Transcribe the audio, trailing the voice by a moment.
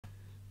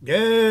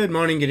Good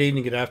morning, good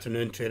evening, good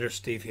afternoon, traders.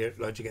 Steve here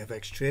at Logic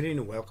FX Trading,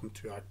 and welcome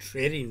to our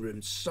trading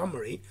room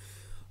summary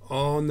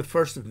on the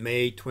 1st of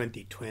May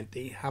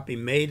 2020. Happy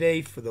May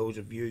Day for those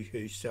of you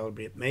who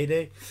celebrate May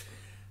Day.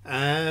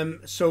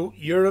 So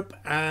Europe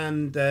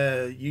and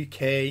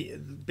UK,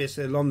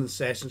 basically London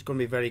session is going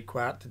to be very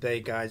quiet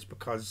today, guys,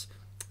 because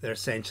they're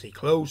essentially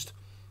closed.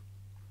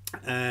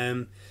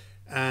 And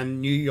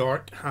New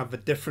York have a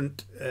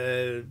different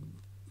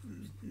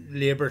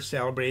Labour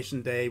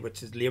celebration day,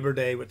 which is Labour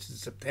Day, which is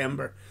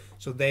September,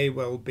 so they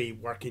will be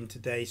working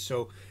today.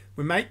 So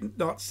we might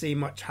not see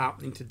much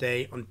happening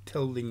today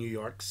until the New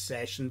York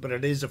session, but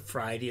it is a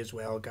Friday as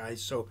well,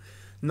 guys, so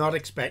not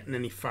expecting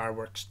any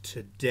fireworks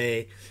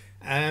today.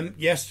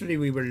 Yesterday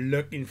we were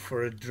looking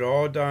for a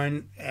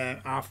drawdown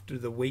after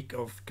the week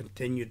of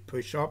continued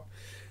push up.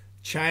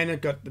 China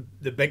got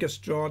the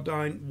biggest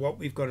drawdown. What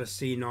we've got to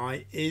see now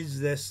is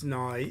this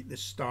now the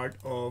start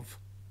of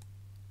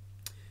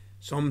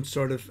some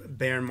sort of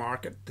bear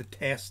market to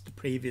test the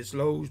previous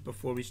lows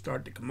before we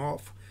start to come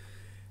off,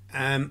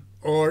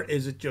 or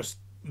is it just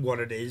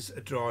what it is,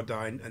 a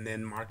drawdown, and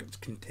then markets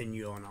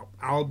continue on up?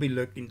 I'll be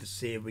looking to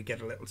see if we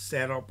get a little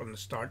setup on the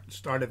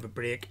start of a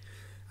break,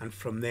 and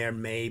from there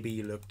maybe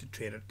you look to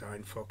trade it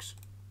down, folks.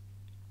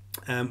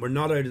 We're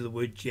not out of the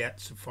woods yet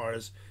so far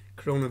as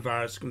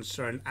coronavirus is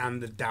concerned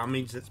and the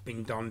damage that's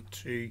been done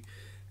to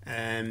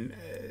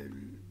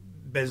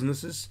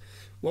businesses.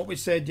 What we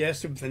said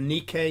yesterday with the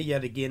Nikkei,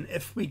 yet again,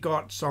 if we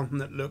got something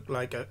that looked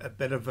like a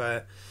bit of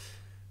a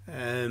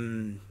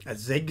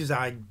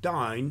zigzag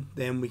down,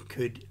 then we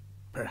could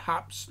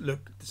perhaps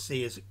look to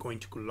see is it going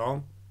to go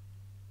long.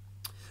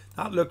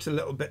 That looks a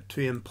little bit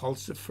too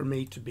impulsive for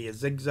me to be a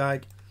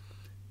zigzag,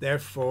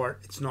 therefore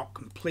it's not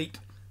complete.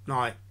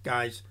 Now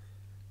guys,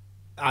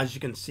 as you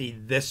can see,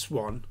 this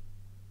one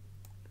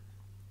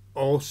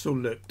also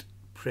looked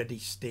pretty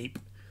steep,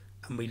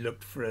 and we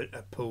looked for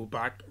a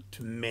pullback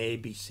to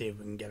maybe see if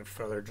we can get a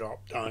further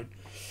drop down.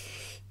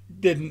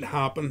 Didn't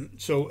happen,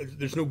 so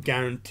there's no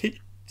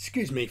guarantee,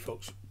 excuse me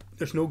folks,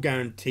 there's no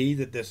guarantee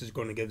that this is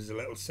going to give us a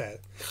little set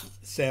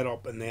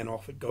up and then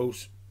off it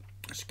goes.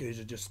 Excuse,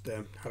 I just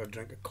had a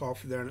drink of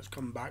coffee there and it's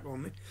come back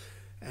on me.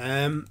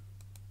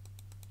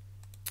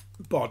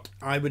 But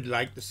I would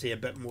like to see a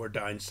bit more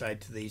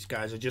downside to these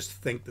guys. I just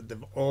think that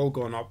they've all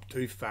gone up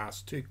too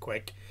fast, too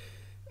quick.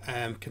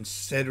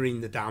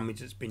 Considering the damage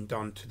that's been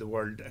done to the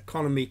world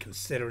economy,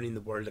 considering the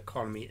world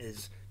economy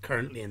is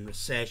currently in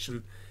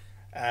recession,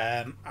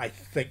 I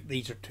think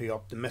these are too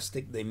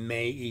optimistic. They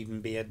may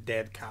even be a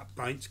dead cat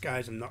bounce,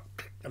 guys. I'm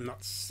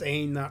not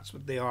saying that's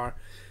what they are,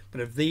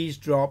 but if these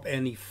drop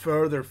any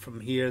further from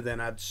here, then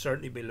I'd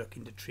certainly be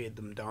looking to trade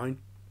them down.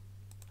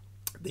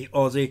 The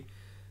Aussie,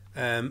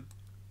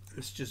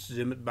 let's just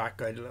zoom it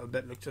back out a little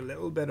bit. Looks a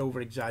little bit over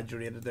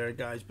exaggerated there,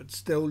 guys, but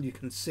still you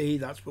can see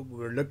that's what we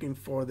were looking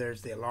for.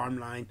 There's the alarm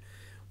line.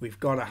 We've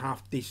got a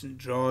half decent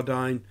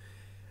drawdown.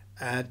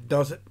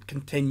 Does it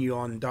continue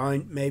on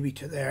down maybe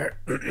to there?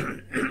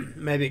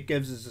 Maybe it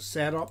gives us a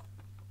setup.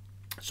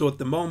 So at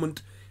the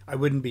moment I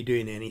wouldn't be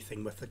doing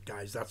anything with it,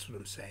 guys. That's what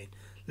I'm saying.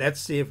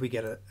 Let's see if we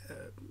get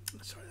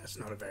sorry, that's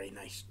not a very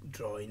nice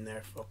drawing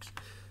there, folks.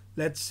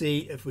 Let's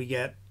see if we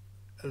get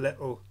a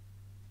little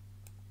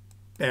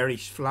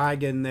bearish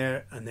flag in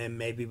there, and then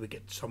maybe we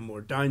get some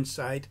more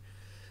downside.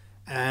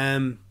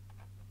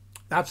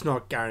 That's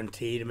not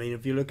guaranteed. I mean,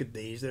 if you look at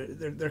these,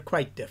 they're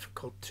quite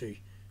difficult to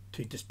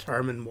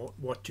determine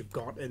what you've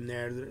got in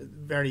there. They're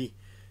very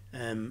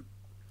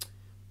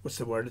what's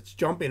the word? It's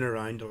jumping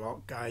around a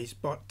lot, guys.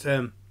 But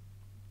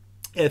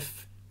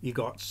if you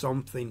got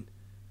something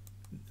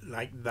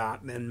like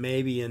that, then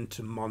maybe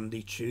into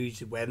Monday,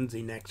 Tuesday,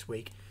 Wednesday next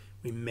week,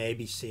 we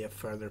maybe see a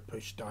further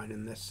push down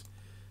in this.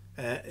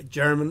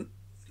 German,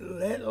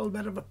 little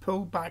bit of a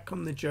pullback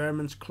on the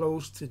Germans,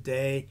 closed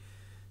today,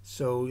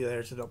 so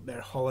there's it up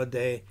there,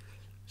 holiday.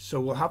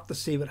 So we'll have to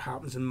see what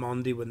happens on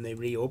Monday when they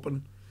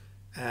reopen.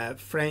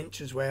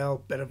 French as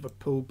well, bit of a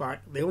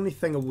pullback. The only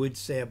thing I would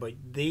say about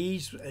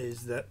these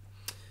is that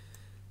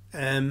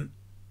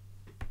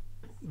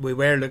we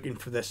were looking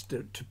for this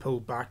to pull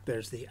back.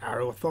 There's the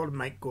arrow. I thought it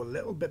might go a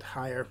little bit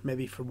higher,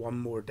 maybe for one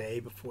more day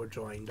before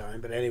drawing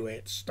down, but anyway,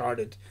 it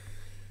started.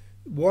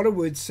 What I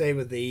would say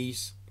with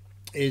these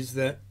is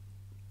that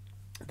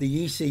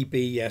the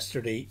ECB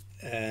yesterday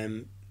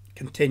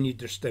continued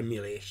their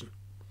stimulation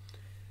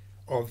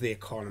of the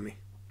economy,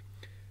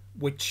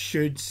 which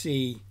should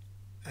see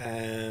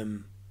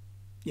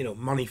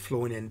money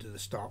flowing into the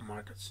stock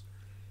markets.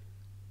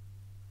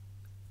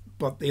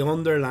 But the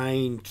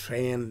underlying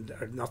trend,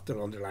 or not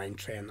the underlying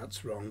trend,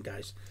 that's wrong,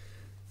 guys.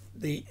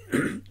 The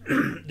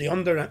the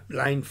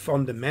underlying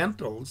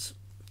fundamentals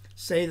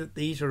say that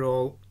these are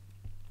all,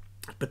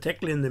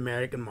 particularly in the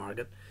American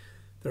market,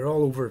 they're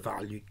all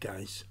overvalued,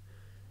 guys.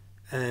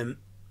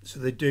 So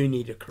they do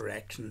need a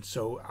correction.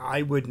 So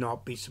I would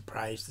not be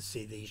surprised to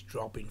see these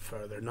dropping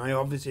further.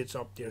 Now, obviously, it's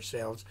up to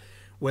yourselves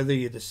whether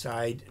you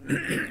decide,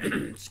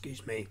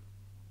 excuse me,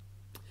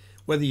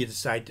 whether you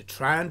decide to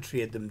try and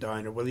trade them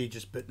down, or whether you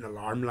just put an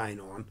alarm line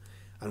on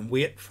and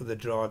wait for the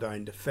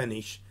drawdown to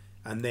finish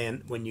and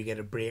then when you get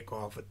a break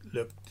off it,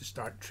 look to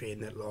start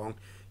trading it long.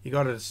 You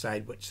got to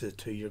decide which of the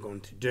two you're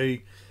going to do.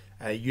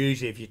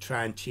 Usually if you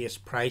try and chase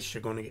price,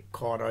 you're going to get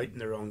caught out in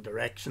the wrong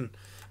direction.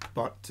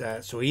 But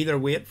so either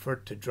wait for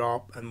it to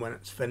drop, and when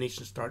it's finished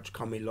and starts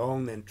coming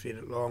long, then trade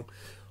it long,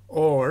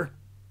 or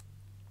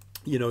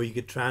you know, you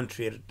could try and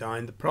trade it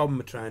down. The problem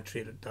with trying to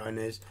trade it down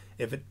is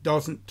if it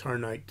doesn't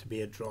turn out to be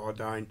a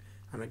drawdown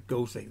and it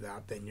goes like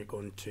that, then you're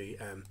going to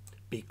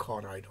be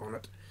caught out on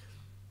it.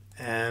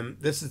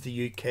 This is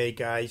the UK,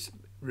 guys.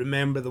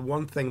 Remember, the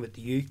one thing with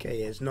the UK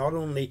is not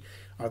only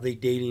are they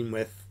dealing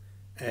with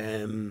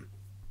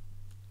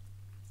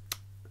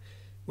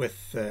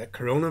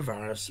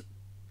coronavirus,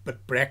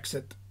 but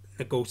Brexit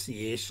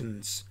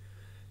negotiations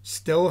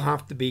still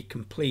have to be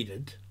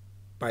completed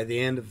by the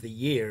end of the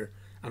year,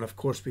 and of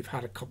course we've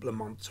had a couple of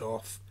months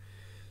off.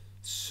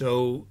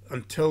 So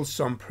until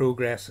some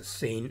progress is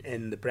seen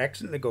in the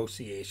Brexit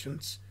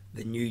negotiations,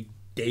 the new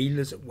deal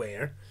as it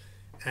were,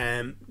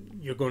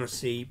 you're going to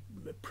see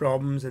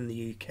problems in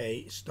the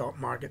UK stock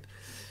market.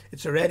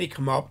 It's already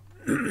come up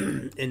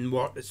in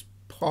what is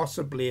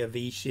possibly a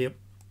V-shape.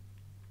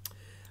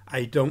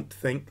 I don't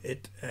think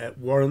it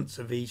warrants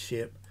a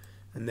V-shape,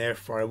 and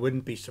therefore I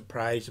wouldn't be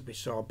surprised if we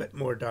saw a bit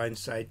more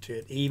downside to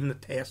it, even a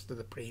test of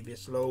the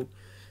previous low.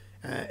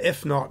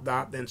 If not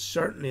that, then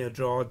certainly a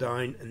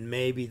drawdown, and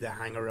maybe the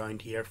hang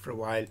around here for a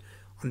while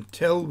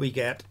until we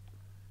get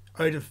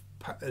out of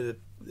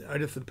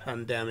the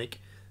pandemic,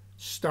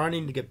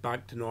 starting to get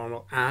back to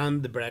normal,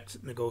 and the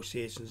Brexit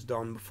negotiations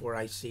done before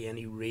I see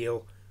any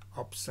real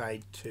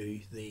upside to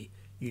the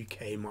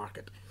UK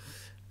market.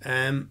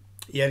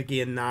 Yet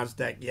again,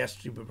 Nasdaq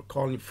yesterday we were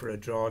calling for a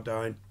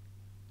drawdown.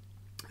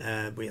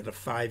 We had a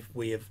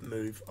 5-wave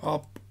move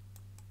up,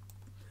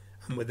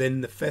 and within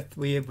the 5th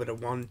wave with a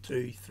 1,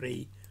 2,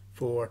 3,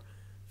 4,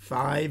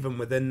 5, and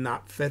within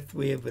that 5th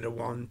wave with a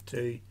 1,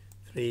 2,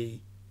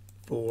 3,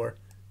 4,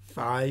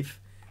 5.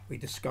 We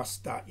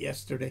discussed that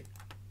yesterday.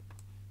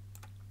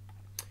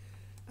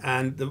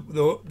 And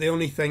the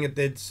only thing I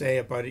did say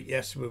about it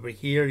yesterday, we were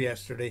here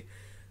yesterday,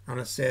 and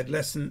I said,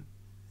 listen,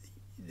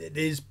 it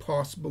is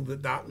possible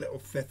that that little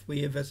 5th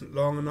wave isn't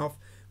long enough,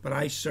 but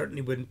I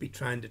certainly wouldn't be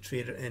trying to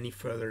trade it any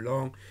further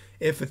long.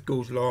 If it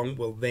goes long,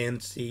 we'll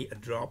then see a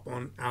drop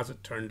on. As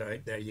it turned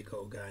out, there you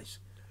go, guys.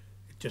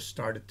 It just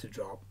started to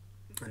drop,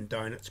 and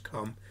down it's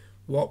come.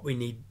 What we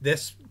need,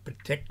 this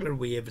particular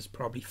wave is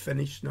probably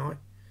finished now.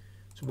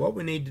 So what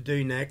we need to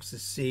do next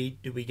is see,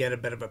 do we get a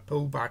bit of a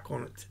pullback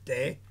on it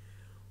today,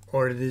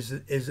 or is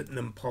it an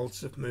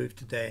impulsive move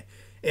today?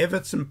 If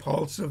it's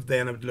impulsive,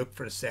 then I would look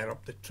for a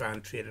setup to try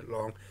and trade it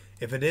long.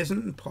 If it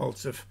isn't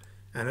impulsive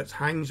and it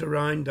hangs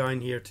around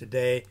down here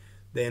today,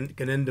 then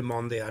going into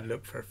Monday I'd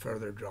look for a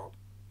further drop.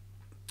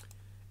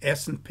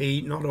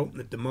 S&P not open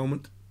at the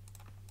moment.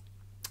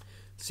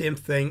 Same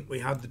thing,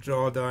 we had the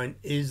drawdown.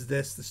 Is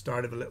this the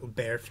start of a little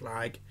bear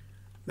flag?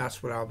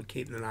 That's what I'll be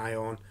keeping an eye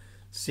on.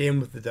 Same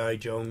with the Dow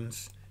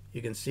Jones.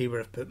 You can see where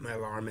I've put my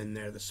alarm in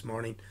there this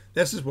morning.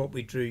 This is what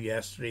we drew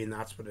yesterday, and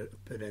that's what I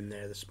put in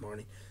there this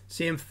morning.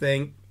 Same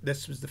thing,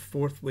 this was the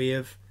 4th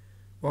wave.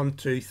 1,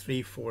 2,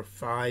 3, 4,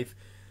 5.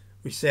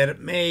 We said it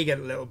may get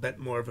a little bit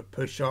more of a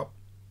push up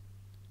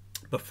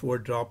before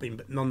dropping,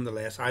 but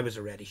nonetheless I was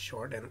already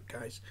short in it,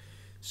 guys.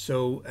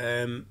 So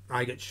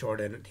I get short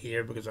in it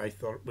here because I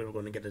thought we were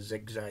going to get a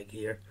zigzag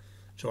here.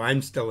 So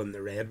I'm still in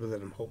the red with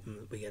it. I'm hoping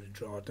that we get a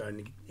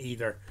drawdown to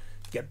either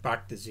get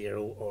back to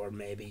zero or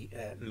maybe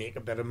make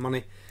a bit of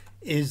money.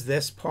 Is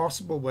this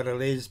possible? Well,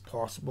 it is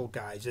possible,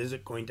 guys. Is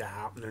it going to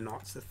happen or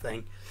not? It's the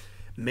thing.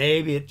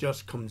 Maybe it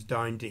just comes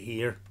down to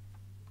here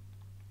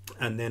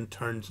and then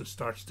turns and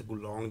starts to go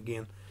long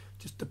again.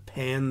 Just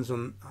depends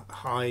on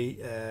how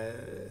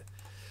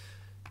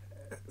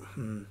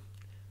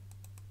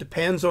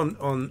depends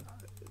on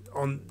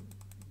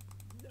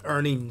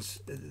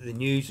earnings, the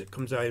news that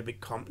comes out about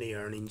company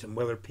earnings, and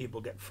whether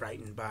people get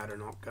frightened by it or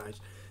not,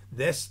 guys.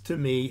 This to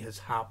me has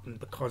happened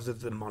because of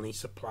the money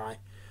supply,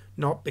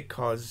 not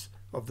because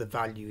of the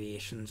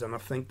valuations, and I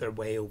think they're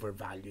way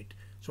overvalued.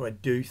 So I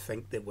do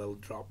think they will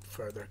drop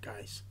further,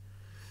 guys.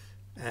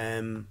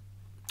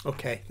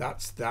 Okay,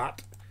 that's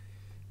that.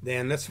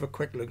 Then let's have a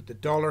quick look at the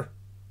dollar.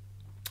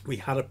 We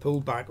had a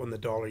pullback on the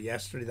dollar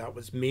yesterday. That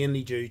was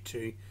mainly due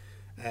to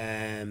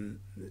the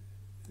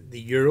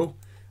euro,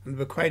 and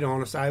to be quite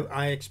honest,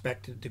 I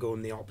expected it to go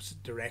in the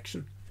opposite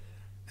direction,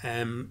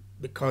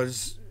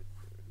 because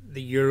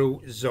the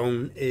euro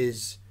zone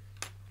is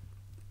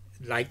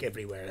like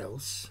everywhere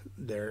else.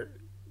 Their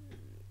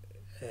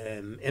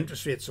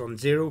interest rates on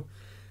zero,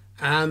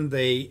 and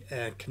they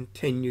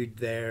continued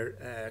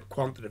their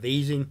quantitative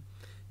easing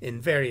in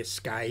various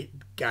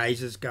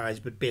guises, guys,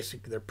 but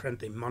basically they're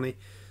printing money.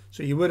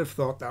 So you would have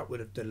thought that would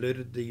have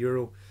diluted the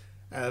euro.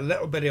 A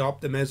little bit of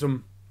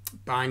optimism,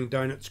 bang,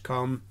 down it's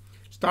come.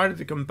 Started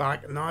to come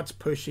back, and now it's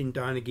pushing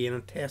down again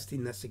and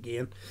testing this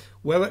again.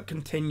 Will it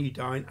continue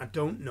down? I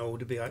don't know,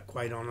 to be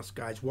quite honest,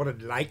 guys. What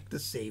I'd like to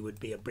see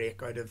would be a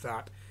breakout of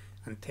that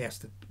and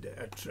test it,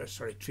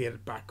 trade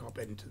it back up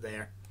into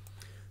there,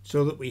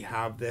 so that we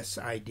have this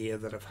idea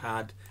that I've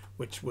had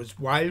which was,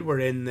 while we're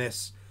in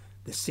this,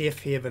 the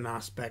safe haven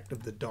aspect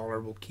of the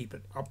dollar will keep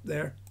it up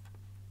there.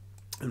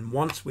 And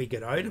once we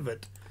get out of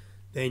it,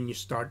 then you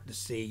start to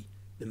see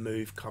the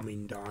move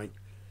coming down.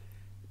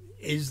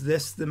 Is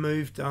this the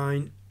move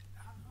down?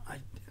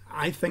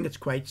 I think it's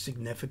quite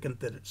significant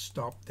that it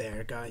stopped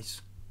there,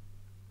 guys.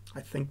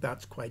 I think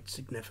that's quite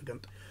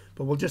significant.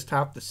 But we'll just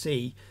have to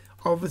see.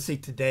 Obviously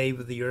today,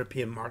 with the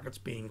European markets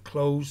being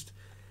closed,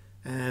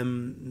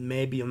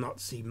 maybe you'll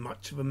not see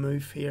much of a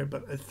move here.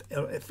 But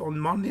if on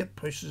Monday it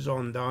pushes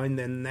on down,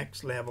 then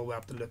next level we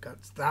have to look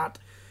at that.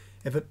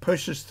 If it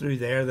pushes through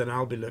there, then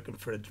I'll be looking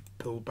for a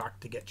pullback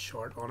to get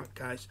short on it,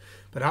 guys.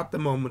 But at the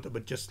moment, I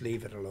would just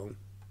leave it alone.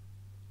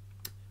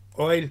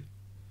 Oil.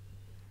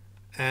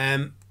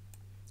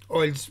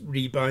 Oil's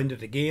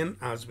rebounded again,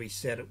 as we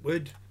said it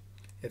would.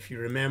 If you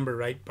remember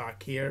right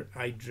back here,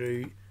 I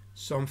drew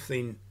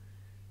something,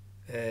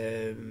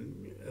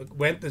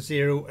 went to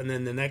zero, and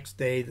then the next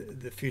day,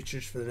 the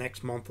futures for the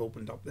next month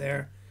opened up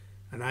there.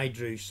 And I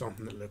drew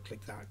something that looked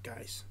like that,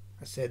 guys.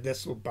 I said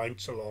this will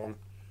bounce along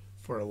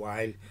for a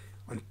while,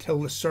 until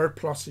the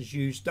surplus is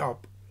used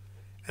up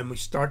and we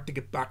start to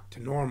get back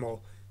to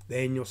normal.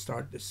 Then you'll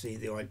start to see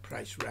the oil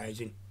price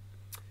rising.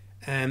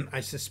 I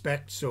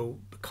suspect, so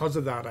because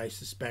of that, I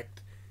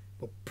suspect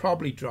we'll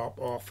probably drop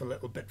off a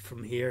little bit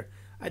from here.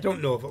 I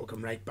don't know if it'll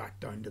come right back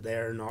down to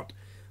there or not,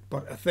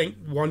 but I think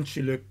once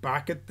you look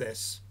back at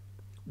this,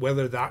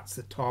 whether that's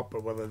the top or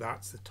whether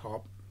that's the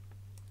top,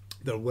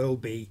 there will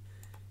be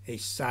a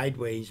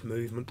sideways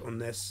movement on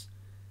this,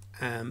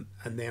 and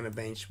then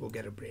eventually we'll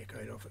get a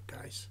breakout of it,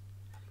 guys.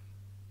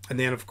 And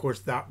then, of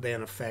course, that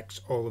then affects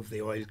all of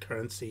the oil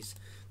currencies,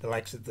 the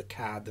likes of the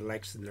CAD, the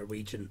likes of the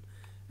Norwegian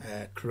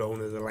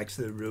krona, the likes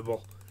of the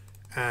ruble.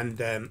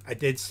 And I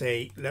did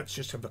say, let's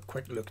just have a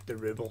quick look at the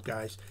ruble,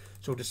 guys.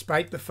 So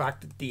despite the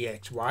fact that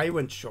DXY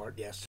went short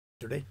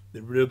yesterday,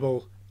 the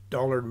ruble,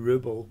 dollar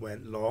ruble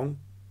went long,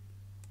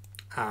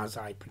 as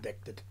I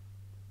predicted.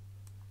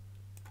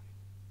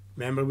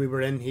 Remember, we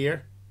were in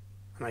here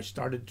and I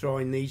started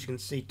drawing these. You can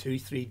see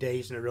 2-3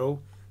 days in a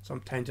row.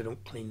 Sometimes I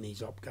don't clean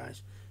these up,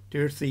 guys.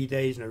 2 or 3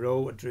 days in a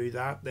row, I drew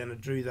that, then I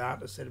drew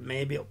that. I said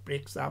maybe it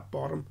breaks that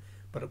bottom,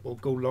 but it will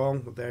go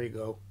long. Well, there you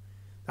go.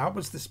 That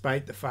was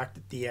despite the fact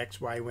that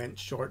DXY went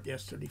short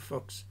yesterday,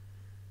 folks.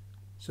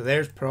 So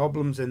there's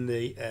problems in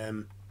the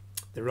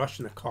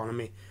Russian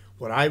economy.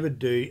 What I would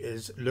do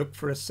is look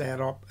for a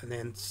setup and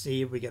then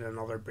see if we get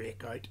another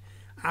breakout.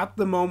 At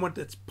the moment,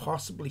 it's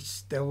possibly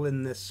still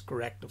in this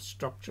corrective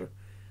structure,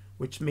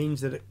 which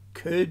means that it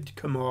could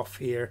come off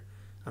here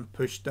and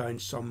push down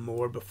some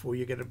more before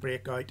you get a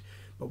breakout.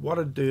 But what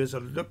I'd do is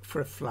I'll look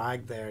for a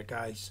flag there,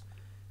 guys.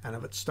 And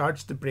if it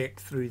starts to break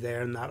through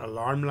there and that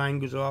alarm line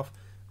goes off,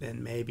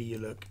 then maybe you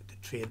look to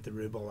trade the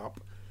ruble up.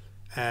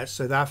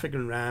 South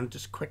African Rand,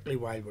 just quickly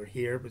while we're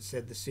here, we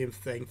said the same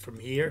thing from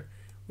here.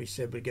 We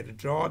said we'd get a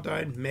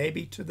drawdown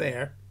maybe to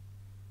there,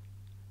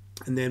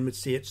 and then we'd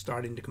see it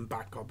starting to come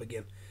back up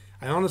again.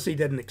 I honestly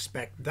didn't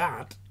expect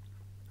that.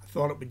 I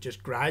thought it would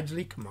just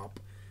gradually come up,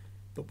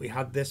 but we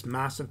had this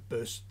massive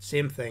boost.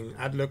 Same thing,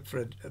 I'd look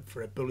for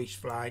a bullish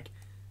flag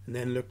and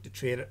then look to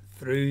trade it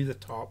through the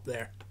top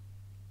there.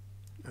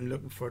 I'm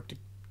looking for it to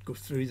go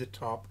through the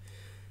top.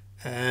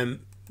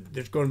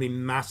 There's going to be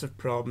massive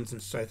problems in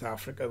South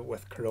Africa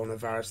with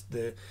coronavirus.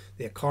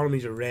 The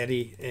economies are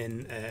already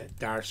in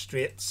dire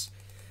straits,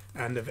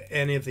 and if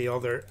any of the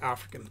other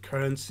African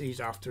currencies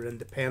after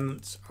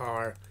independence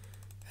are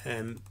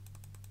to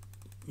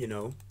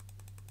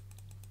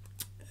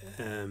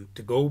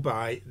go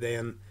by,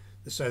 then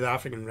the South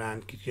African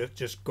Rand could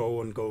just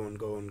go and go and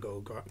go and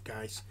go,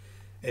 guys.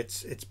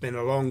 It's been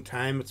a long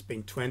time. It's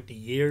been 20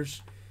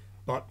 years,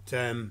 but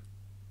if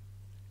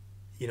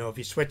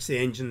you switch the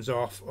engines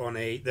off on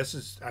I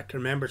can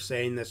remember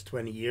saying this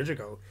 20 years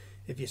ago,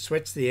 if you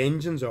switch the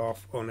engines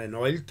off on an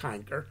oil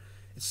tanker,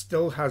 it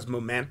still has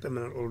momentum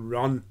and it'll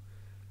run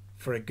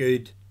for a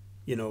good,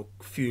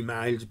 few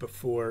miles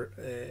before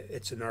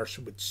its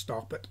inertia would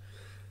stop it.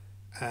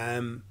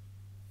 And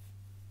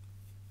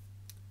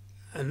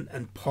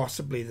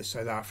possibly the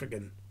South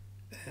African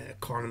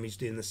economy is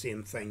doing the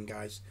same thing,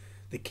 guys.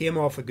 They came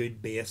off a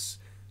good base.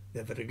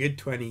 They've had a good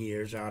 20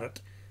 years at it.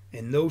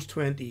 In those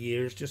 20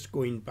 years, just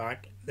going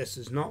back, this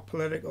is not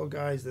political,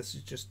 guys. This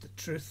is just the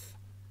truth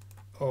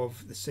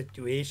of the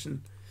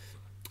situation.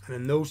 And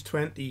in those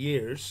 20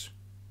 years,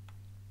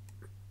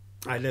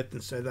 I lived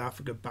in South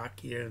Africa back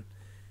here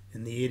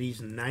in the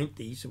 80s and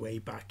 90s, way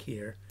back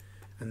here.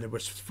 And there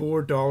was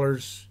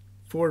 $4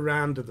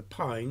 rand to the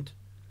pound,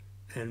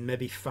 and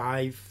maybe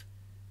 $5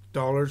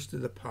 to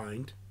the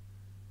pound.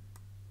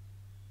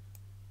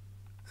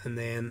 And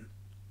then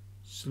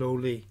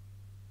slowly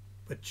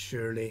but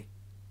surely,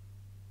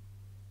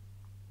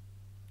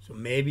 so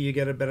maybe you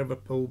get a bit of a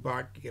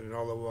pullback, you get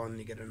another one,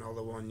 you get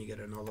another one, you get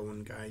another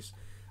one, guys.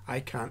 I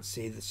can't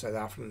see the South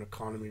African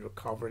economy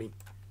recovering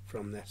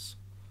from this.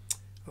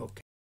 Okay,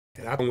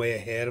 that's one way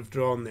ahead of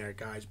drawing there,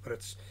 guys, but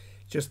it's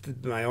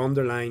just my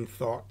underlying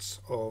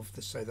thoughts of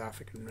the South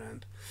African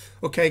Rand.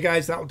 Okay,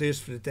 guys, that'll do us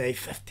for today.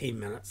 15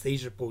 minutes.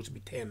 These are supposed to be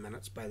 10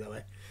 minutes, by the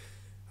way.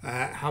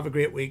 Have a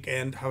great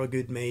weekend. Have a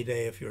good May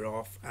Day if you're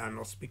off, and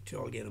I'll speak to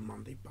you all again on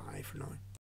Monday. Bye for now.